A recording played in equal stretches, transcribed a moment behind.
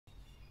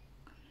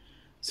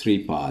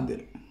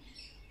Sripada,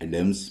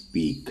 Adams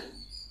Peak.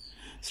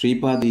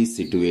 Sripada is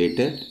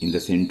situated in the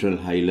central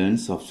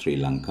highlands of Sri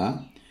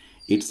Lanka.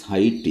 Its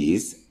height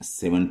is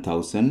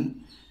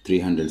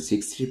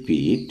 7,360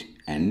 feet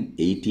and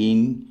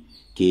 18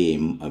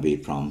 km away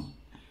from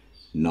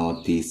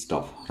northeast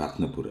of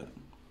Ratnapura.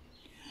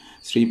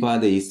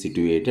 Sripada is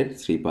situated,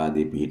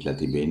 Sripada පිහිටලා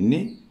තිබෙන්නේ,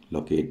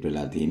 locate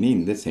වෙලා තියෙන්නේ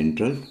in the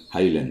central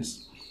highlands.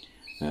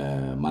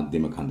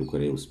 මධ්‍යම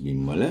කඳුකරයේ උස්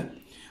බිම්වල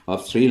of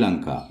Sri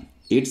Lanka.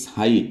 Its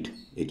height,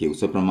 ඒකේ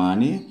උස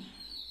ප්‍රමාණය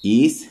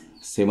is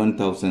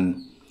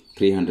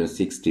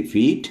 7,360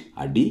 feet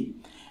අඩි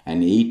and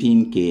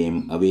 18 km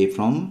away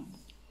from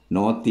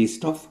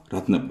northeast of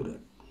Ratnapura.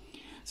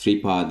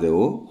 Sripada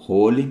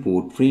holy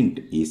footprint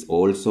is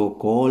also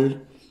called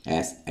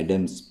as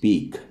Adams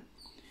Peak.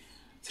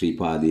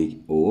 Sripada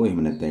එහෙම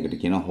නැත්නම් ඒකට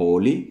කියන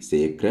holy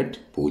sacred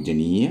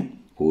පූජනීය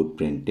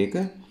footprint එක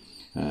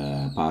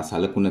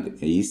පාසලකුණ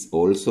is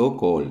also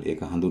called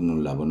ඒක හඳුන්වනු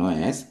ලබනවා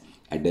as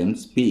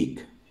Adams Peak.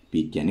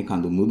 Peak කියන්නේ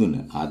කඳු මුදුන.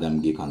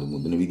 ආදම්ගේ කඳු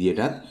මුදුන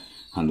විදියටත්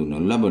හඳුන්වනු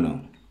ලබනවා.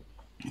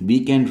 We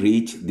can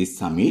reach this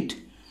summit.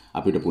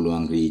 අපිට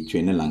පුළුවන් reach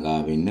වෙන්න ළඟා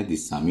වෙන්න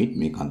this summit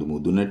මේ කඳු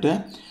මුදුනට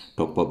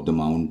top of the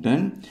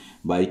mountain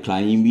by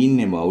climbing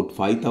about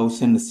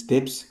 5,000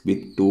 steps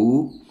with 2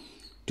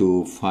 to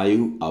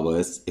 5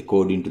 hours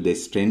according to the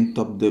strength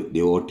of the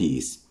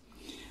devotees.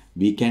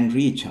 We can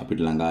reach අපිට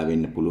ළඟා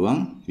වෙන්න පුළුවන්.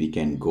 We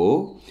can go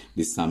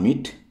this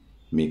summit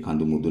මේ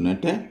කඳු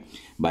මුදුනට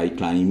by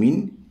climbing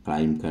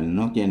climb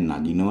කරනවා කියන්නේ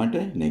නගිනවට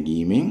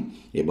නැගීමෙන්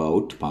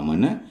about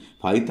පමණ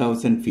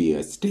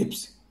 5,000 steps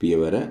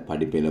පියවර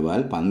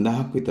පඩිපෙළවල්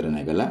 5000ක් විතර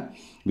නැගලා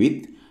with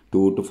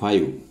 2 to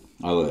 5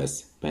 hours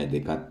පැය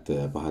දෙකත්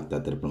පහත්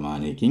අතර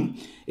ප්‍රමාණයකින්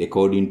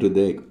according to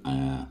the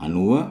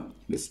අනුව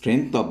the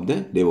strength of the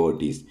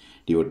devotees.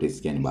 Devotees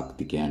කියන්නේ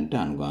භක්තිකයන්ට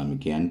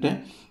අනුගාමිකයන්ට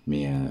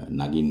මේ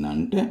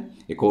නගින්නන්ට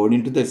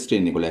according to the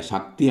strength ඒගොල්ලෝ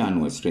ශක්තිය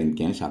අනුව strength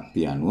කියන්නේ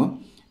ශක්තිය අනුව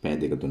පැය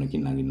දෙක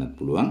තුනකින් නගින්නත්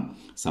පුළුවන්.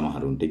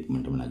 සමහරුන්ට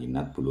ඉක්මනටම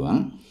නගින්නත් පුළුවන්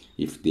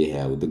if they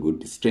have the good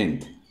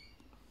strength.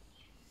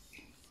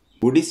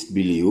 Buddhists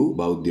believe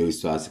බෞද්ධයෝ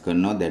විශ්වාස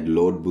කරනවා that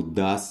Lord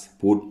Buddha's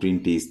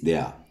footprint is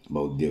there.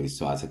 බෞද්ධයෝ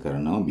විශ්වාස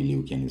කරනවා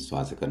believe කියන්නේ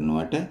විශ්වාස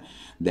කරනවට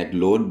that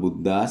Lord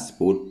Buddha's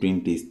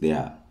footprint is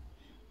there.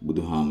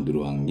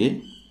 බුදුහාමුදුරුවන්ගේ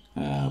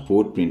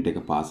footprint එක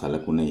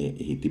පාසලකුණ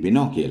එහි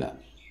තිබෙනවා කියලා.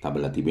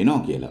 තබලා තිබෙනවා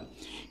කියලා.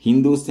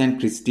 Hindus and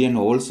Christians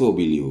also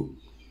believe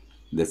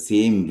the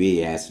same way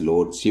as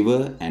Lord Shiva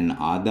and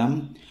Adam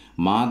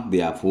mark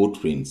their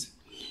footprints.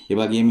 ඒ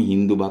වගේම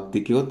Hindu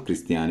භක්තිකයොත්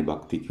ක්‍රිස්තියානි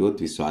භක්තිකයොත්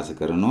විශ්වාස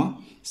කරනවා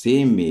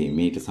same way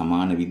මේට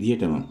සමාන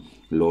විදිහටම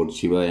Lord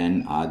Shiva and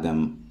Adam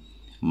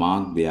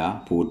mark their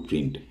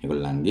footprint.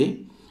 ඒගොල්ලන්ගේ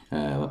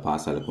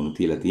පාසලකුණු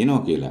තියලා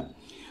තියෙනවා කියලා.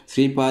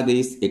 Sripada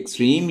is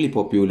extremely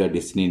popular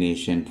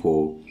destination for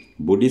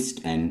Buddhist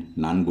and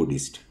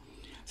non-Buddhist.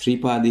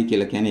 Sripada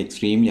කියලා කියන්නේ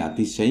extremely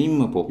අතිශයින්ම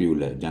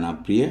popular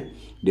ජනප්‍රිය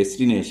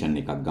destination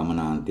එකක්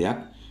ගමනාන්තයක්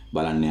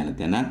බලන්න යන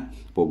තැනක්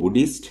for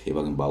Buddhist ඒ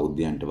වගේම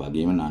බෞද්ධයන්ට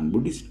වගේම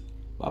non-Buddhist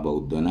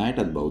අබෞද්ධ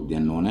නැටත්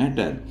බෞද්ධයන් නොනැට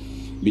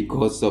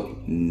because of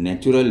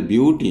natural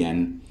beauty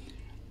and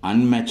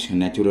unmatched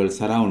natural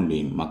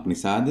surrounding මක්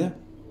නිසාද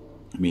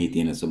මේ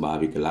තියෙන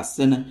ස්වභාවික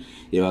ලස්සන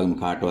ඒ වගේම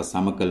කාටවත්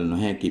සමකල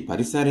නොහැකි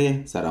පරිසරය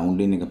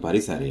surrounding එක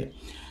පරිසරය.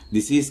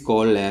 This is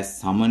called as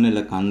සමනල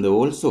කන්ද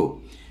also.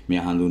 මේ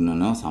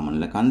හඳුන්වනවා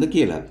සමනල කන්ද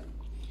කියලා.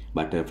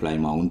 Butterfly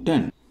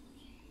Mountain.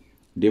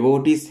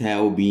 Devotees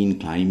have been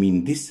climbing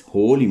this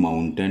holy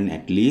mountain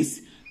at least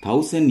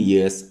 1,000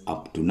 years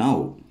up to now.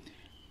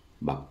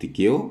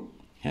 භක්තිකයෝ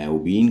have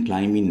been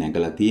climbing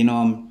නැගලා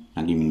තියෙනවා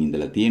නගිමින්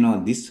ඉඳලා තියෙනවා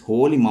this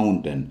holy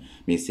mountain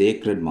මේ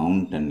sacred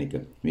mountain එක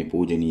මේ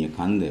පූජනීය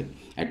කන්ද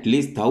at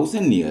least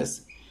 1,000 years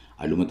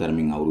අලුම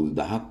තරමින් අවුරුදු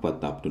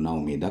 1000ක්වත් up to now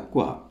මේ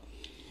දක්වා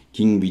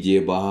King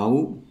විජයබාහු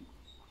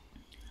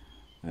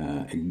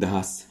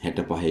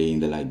 1065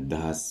 ඉඳලා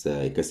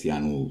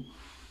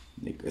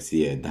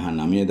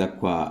 1119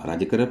 දක්වා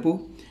රජ කරපු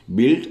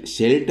built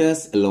shelters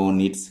along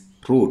its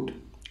route.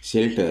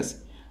 Shelters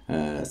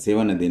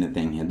සෙවන දෙන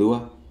තැන්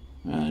හැදුවා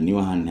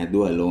නිවහන්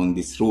හැදුවා along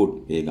this route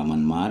ඒ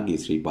ගමන් මාර්ගයේ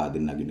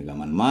ශ්‍රීපාදෙන් නගින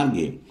ගමන්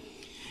මාර්ගයේ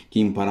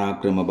King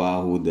Parakrama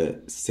Bahu the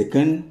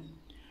second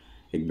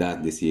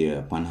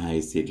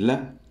 1250 සිටලා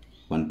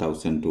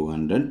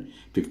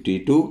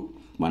 1252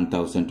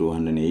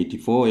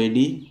 1284 AD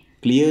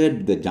cleared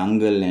the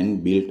jungle and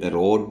built a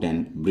road and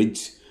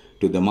bridge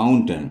to the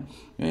mountain.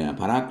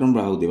 පරාක්‍රම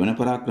බාහු දෙවන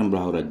පරාක්‍රම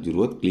බාහු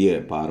රජුරුවත් clear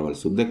පාරවල්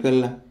සුද්ධ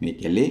කළා මේ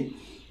කැලේ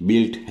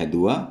built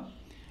හැදුවා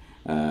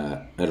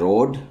a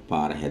road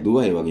පාර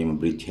හැදුවා ඒ වගේම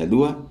bridge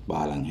හැදුවා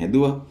පාලම්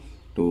හැදුවා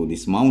to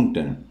this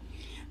mountain.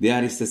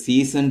 There is a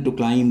season to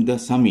climb the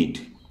summit.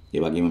 ඒ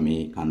වගේම මේ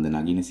කන්ද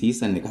නගින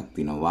season එකක්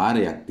තියෙනවා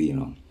වාරයක්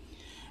තියෙනවා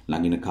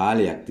නගින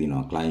කාලයක්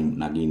තියෙනවා climb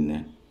නගින්න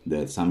the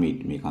summit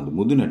මේ කඳු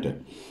මුදුනට.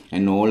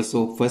 And also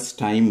first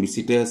time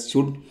visitors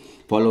should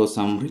follow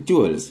some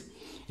rituals.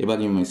 ඒ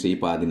වගේම මේ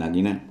ශ්‍රීපාද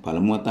නගින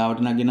පළමු වතාවට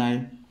නගින අය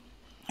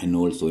and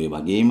also ඒ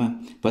වගේම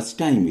first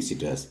time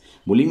visitors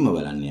මුලින්ම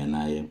බලන්න යන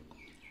අය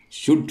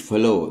should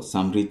follow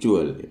some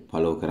ritual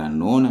follow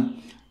කරන්න ඕන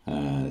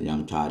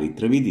යම්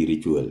චාරිත්‍ර විදි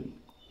රිචුවල්.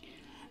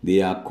 They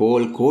are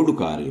called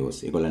කෝඩුකාරයෝස්.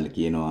 ඒගොල්ලන්ට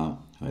කියනවා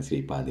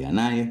ශ්‍රීපාද යන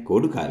අය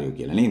කෝඩුකාරයෝ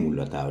කියලා නේ මුල්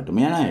වතාවටම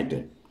යන අයට.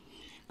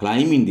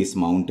 Climbing this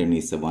mountain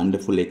is a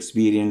wonderful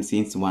experience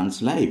in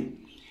one's life.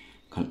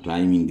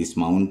 Climbing this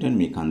mountain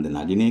මේ කන්ද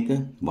නගින එක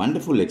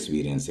wonderful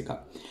experience එකක්.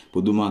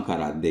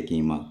 පුදුමාකාර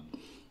අත්දැකීමක්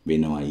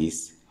වෙනවා is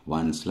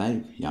one's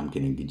life යම්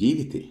කෙනෙකුගේ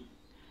ජීවිතේ.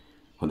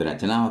 හොඳ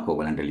රචනාවක්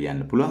ඔයගලන්ට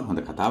ලියන්න පුළුවන්. හොඳ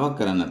කතාවක්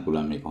කරන්නත්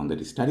පුළුවන්. මේක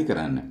හොඳට ස්ටඩි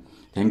කරන්න.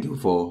 Thank you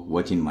for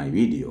watching my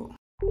video.